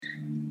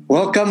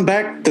Welcome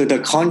back to the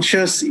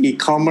Conscious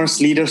E-commerce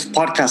Leaders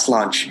podcast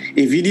launch.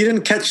 If you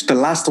didn't catch the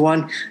last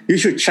one, you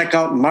should check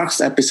out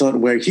Mark's episode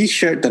where he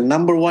shared the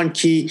number one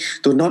key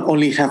to not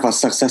only have a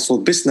successful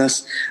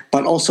business,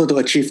 but also to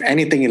achieve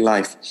anything in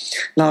life.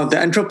 Now, the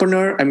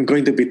entrepreneur I'm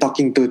going to be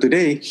talking to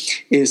today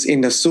is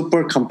in the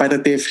super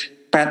competitive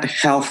pet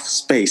health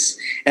space.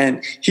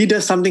 And he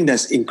does something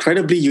that's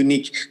incredibly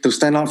unique to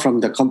stand out from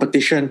the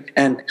competition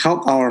and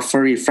help our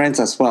furry friends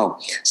as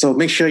well. So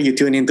make sure you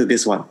tune into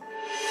this one.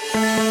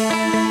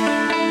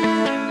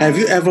 Have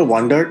you ever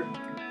wondered,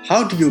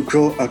 how do you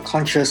grow a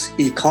conscious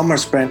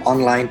e-commerce brand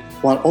online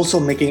while also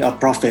making a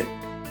profit?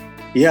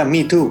 Yeah,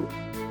 me too.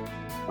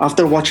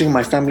 After watching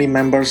my family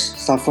members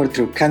suffer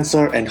through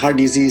cancer and heart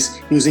disease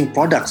using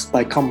products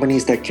by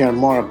companies that care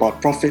more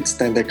about profits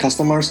than their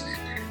customers,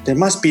 there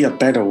must be a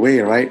better way,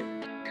 right?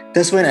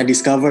 That's when I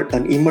discovered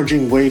an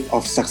emerging wave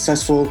of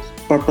successful,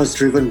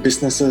 purpose-driven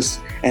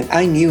businesses, and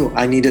I knew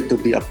I needed to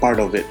be a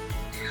part of it.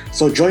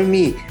 So join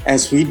me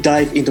as we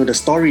dive into the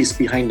stories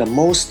behind the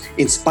most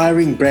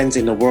inspiring brands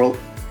in the world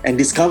and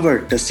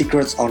discover the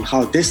secrets on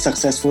how they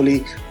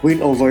successfully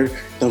win over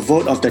the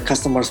vote of their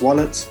customers'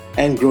 wallets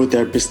and grow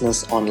their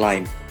business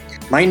online.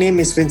 My name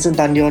is Vincent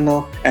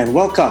Tandiono, and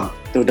welcome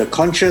to the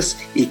Conscious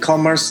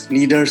E-commerce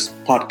Leaders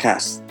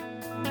podcast.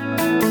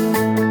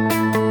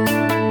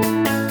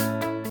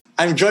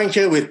 I'm joined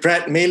here with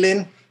Brad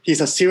Malin.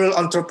 He's a serial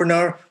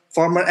entrepreneur,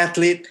 former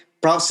athlete,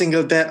 proud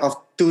single dad of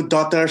 2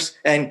 daughters,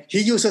 and he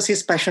uses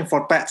his passion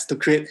for pets to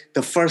create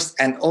the first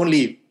and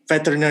only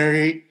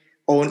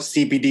veterinary-owned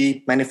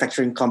CBD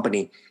manufacturing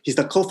company. He's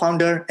the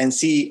co-founder and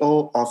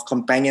CEO of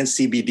Companion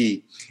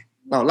CBD.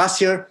 Now,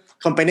 last year,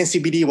 Companion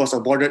CBD was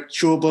awarded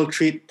Chewable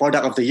Treat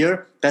Product of the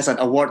Year. That's an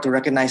award to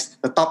recognize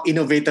the top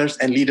innovators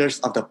and leaders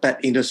of the pet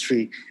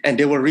industry, and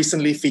they were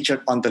recently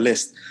featured on the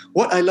list.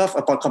 What I love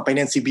about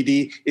Companion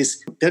CBD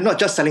is they're not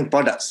just selling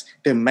products.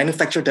 They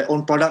manufacture their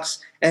own products,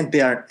 and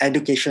they are an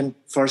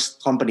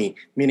education-first company,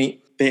 meaning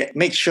they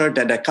make sure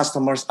that their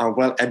customers are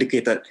well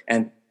educated.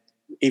 And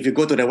if you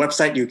go to their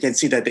website, you can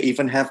see that they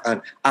even have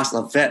an Ask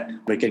a Vet,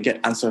 where you can get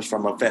answers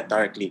from a vet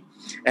directly.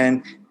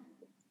 And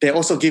they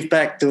also give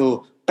back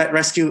to pet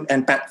rescue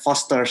and pet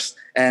fosters.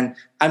 And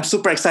I'm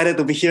super excited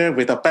to be here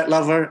with a pet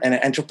lover and an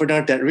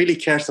entrepreneur that really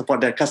cares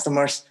about their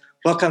customers.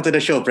 Welcome to the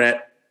show,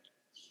 Brad.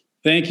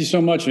 Thank you so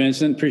much,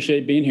 Vincent.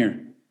 Appreciate being here.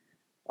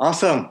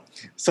 Awesome.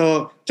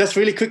 So just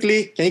really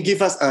quickly, can you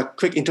give us a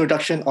quick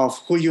introduction of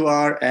who you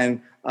are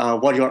and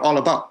what you're all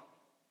about?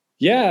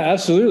 Yeah,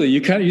 absolutely.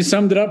 You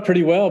summed it up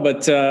pretty well,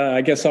 but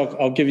I guess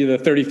I'll give you the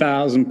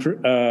 30,000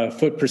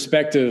 foot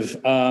perspective.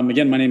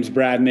 Again, my name is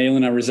Brad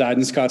Malin. I reside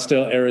in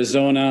Scottsdale,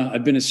 Arizona.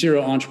 I've been a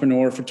serial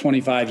entrepreneur for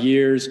 25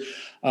 years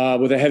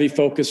with a heavy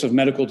focus of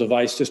medical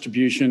device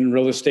distribution,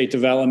 real estate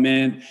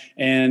development,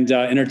 and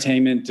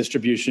entertainment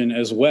distribution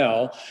as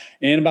well.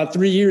 And about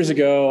 3 years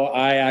ago,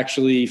 I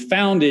actually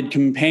founded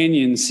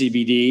Companion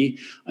CBD,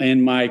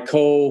 and my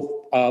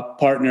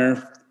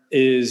co-partner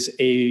is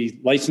a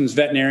licensed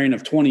veterinarian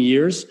of 20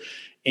 years.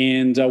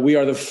 And we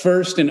are the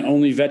first and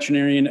only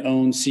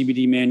veterinarian-owned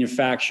CBD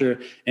manufacturer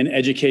and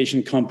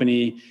education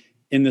company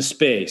in the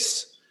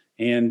space.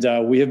 And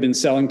we have been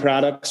selling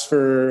products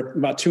for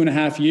about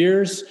 2.5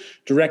 years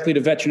directly to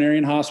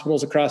veterinarian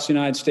hospitals across the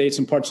United States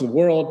and parts of the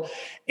world.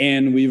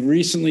 And we've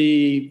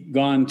recently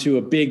gone to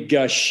a big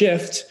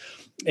shift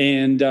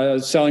and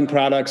selling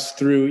products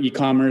through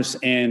e-commerce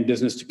and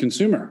business to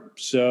consumer.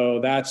 So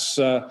that's...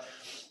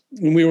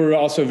 we were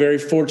also very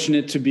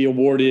fortunate to be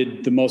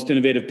awarded the most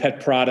innovative pet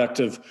product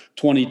of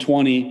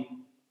 2020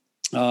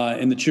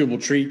 in the chewable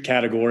treat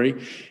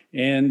category.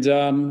 And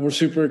we're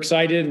super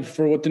excited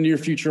for what the near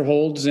future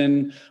holds.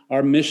 And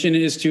our mission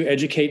is to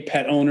educate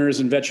pet owners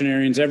and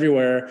veterinarians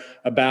everywhere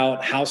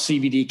about how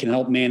CBD can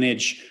help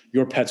manage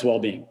your pet's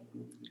well-being.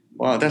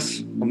 Wow,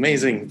 that's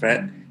amazing,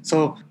 Brad.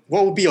 So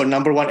what would be your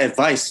number one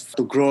advice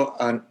to grow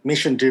a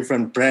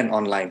mission-driven brand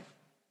online?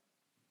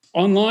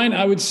 Online,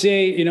 I would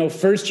say,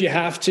 first you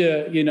have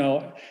to,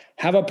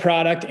 have a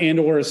product and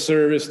or a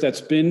service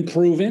that's been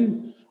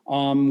proven,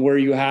 where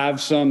you have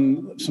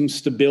some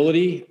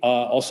stability,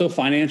 also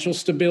financial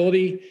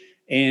stability.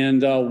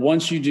 And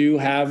once you do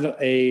have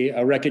a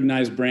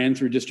recognized brand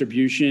through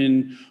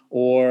distribution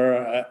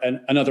or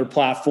another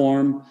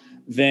platform,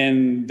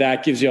 then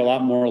that gives you a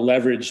lot more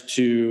leverage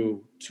to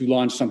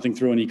launch something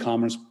through an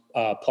e-commerce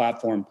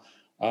platform,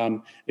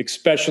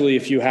 especially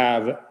if you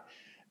have,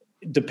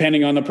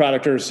 depending on the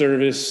product or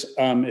service,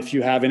 if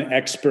you have an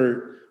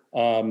expert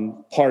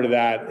part of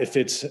that, if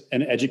it's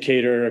an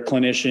educator, a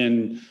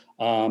clinician,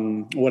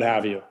 what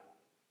have you.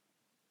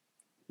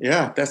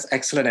 Yeah, that's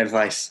excellent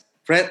advice.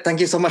 Brad, thank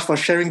you so much for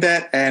sharing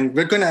that. And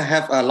we're going to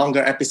have a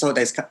longer episode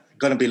that's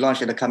going to be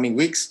launched in the coming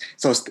weeks.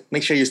 So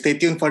make sure you stay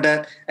tuned for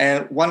that.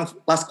 And one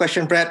last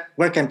question, Brad,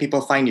 where can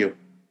people find you?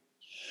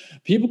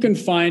 People can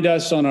find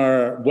us on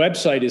our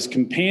website is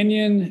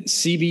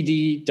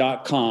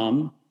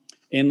companioncbd.com.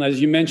 And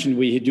as you mentioned,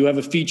 we do have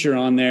a feature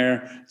on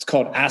there. It's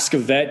called Ask a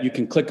Vet. You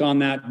can click on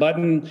that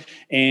button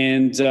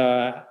and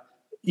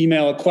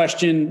email a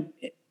question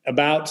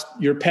about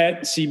your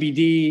pet,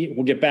 CBD.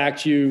 We'll get back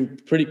to you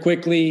pretty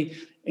quickly.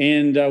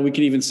 And we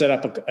can even set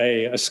up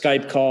a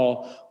Skype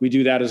call. We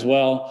do that as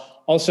well.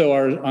 Also,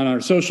 on our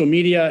social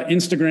media,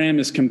 Instagram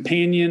is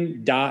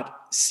companion.cbd,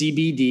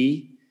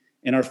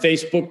 and our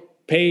Facebook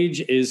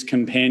page is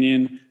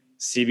Companion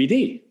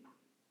CBD.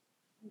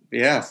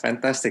 Yeah,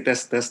 fantastic.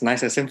 That's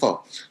nice and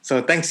simple.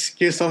 So thank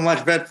you so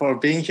much, Brett, for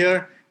being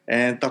here,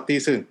 and talk to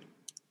you soon.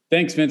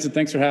 Thanks, Vincent.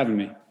 Thanks for having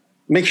me.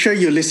 Make sure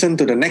you listen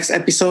to the next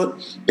episode,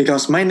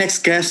 because my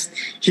next guest,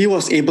 he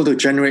was able to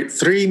generate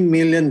 $3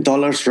 million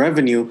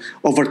revenue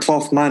over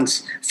 12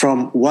 months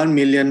from $1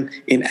 million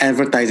in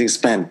advertising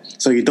spend.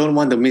 So you don't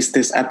want to miss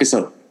this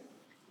episode.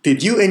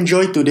 Did you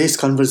enjoy today's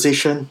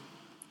conversation?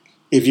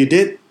 If you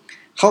did,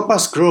 help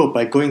us grow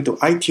by going to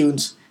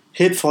iTunes,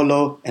 hit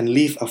follow, and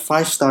leave a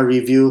 5-star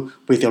review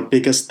with your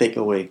biggest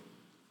takeaway.